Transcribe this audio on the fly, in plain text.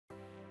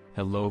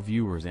Hello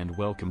viewers and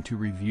welcome to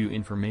Review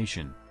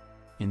Information.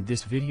 In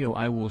this video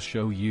I will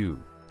show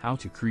you how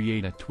to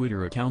create a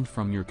Twitter account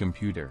from your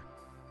computer.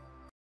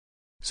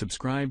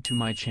 Subscribe to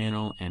my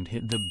channel and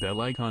hit the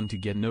bell icon to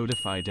get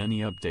notified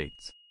any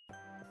updates.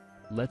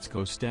 Let's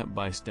go step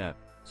by step,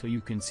 so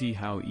you can see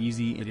how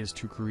easy it is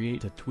to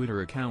create a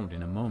Twitter account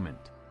in a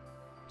moment.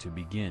 To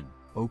begin,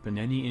 open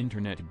any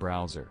internet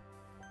browser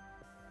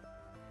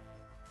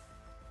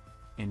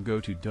and go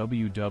to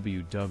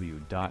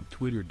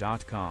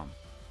www.twitter.com.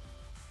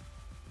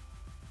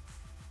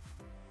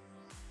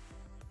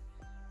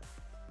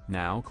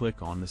 Now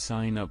click on the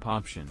Sign Up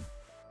option.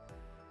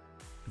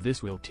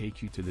 This will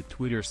take you to the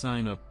Twitter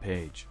sign up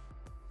page.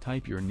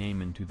 Type your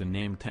name into the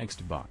name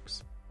text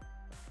box.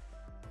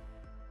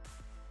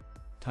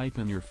 Type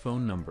in your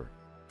phone number.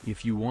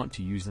 If you want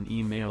to use an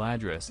email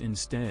address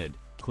instead,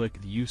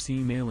 click the Use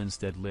Email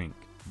Instead link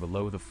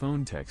below the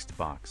phone text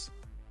box.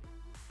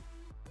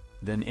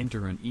 Then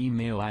enter an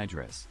email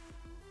address.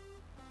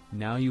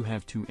 Now you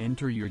have to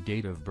enter your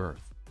date of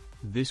birth.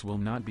 This will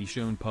not be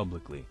shown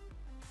publicly.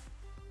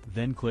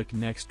 Then click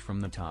Next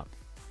from the top.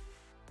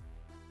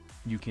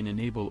 You can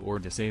enable or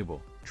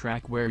disable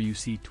Track where you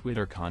see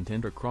Twitter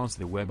content across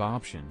the web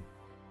option.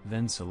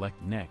 Then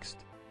select Next.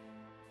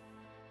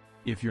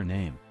 If your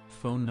name,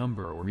 phone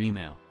number or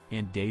email,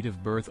 and date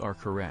of birth are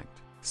correct,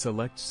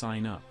 select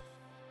Sign Up.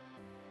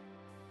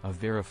 A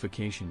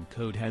verification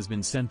code has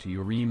been sent to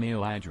your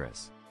email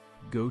address.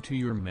 Go to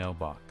your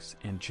mailbox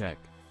and check.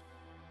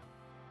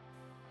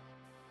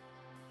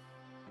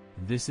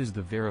 This is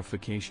the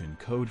verification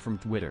code from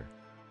Twitter.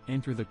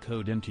 Enter the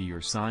code into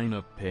your sign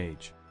up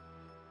page.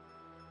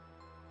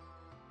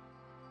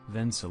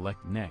 Then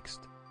select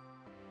Next.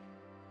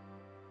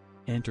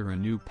 Enter a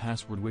new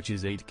password which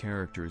is 8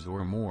 characters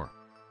or more.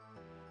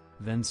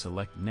 Then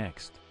select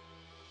Next.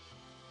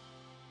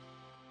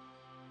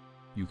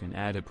 You can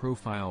add a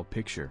profile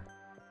picture.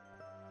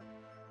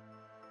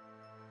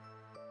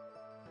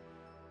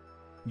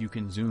 You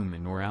can zoom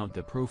in or out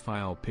the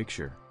profile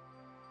picture.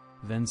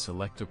 Then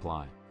select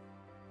Apply.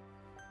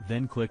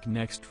 Then click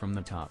Next from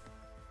the top.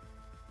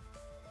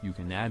 You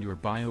can add your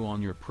bio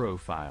on your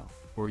profile,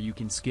 or you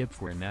can skip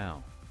for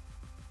now.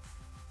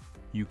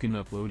 You can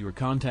upload your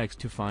contacts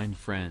to find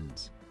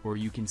friends, or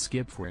you can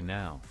skip for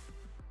now.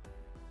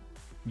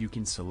 You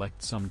can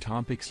select some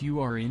topics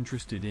you are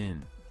interested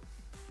in.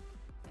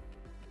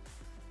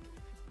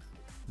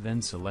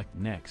 Then select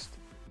Next.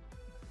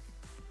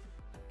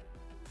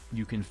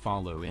 You can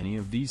follow any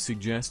of these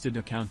suggested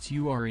accounts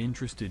you are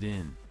interested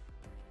in.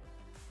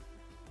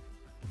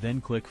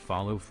 Then click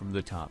Follow from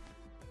the top.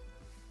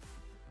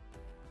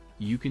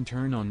 You can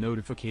turn on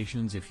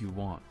notifications if you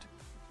want.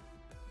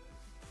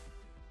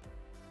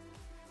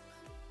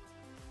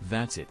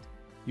 That's it.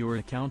 Your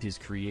account is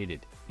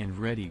created and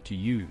ready to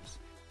use.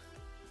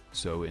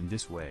 So in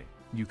this way,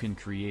 you can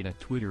create a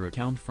Twitter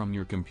account from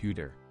your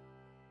computer.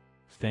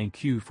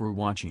 Thank you for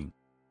watching.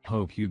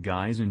 Hope you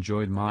guys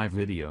enjoyed my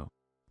video.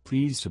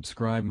 Please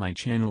subscribe my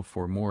channel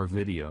for more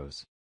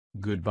videos.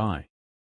 Goodbye.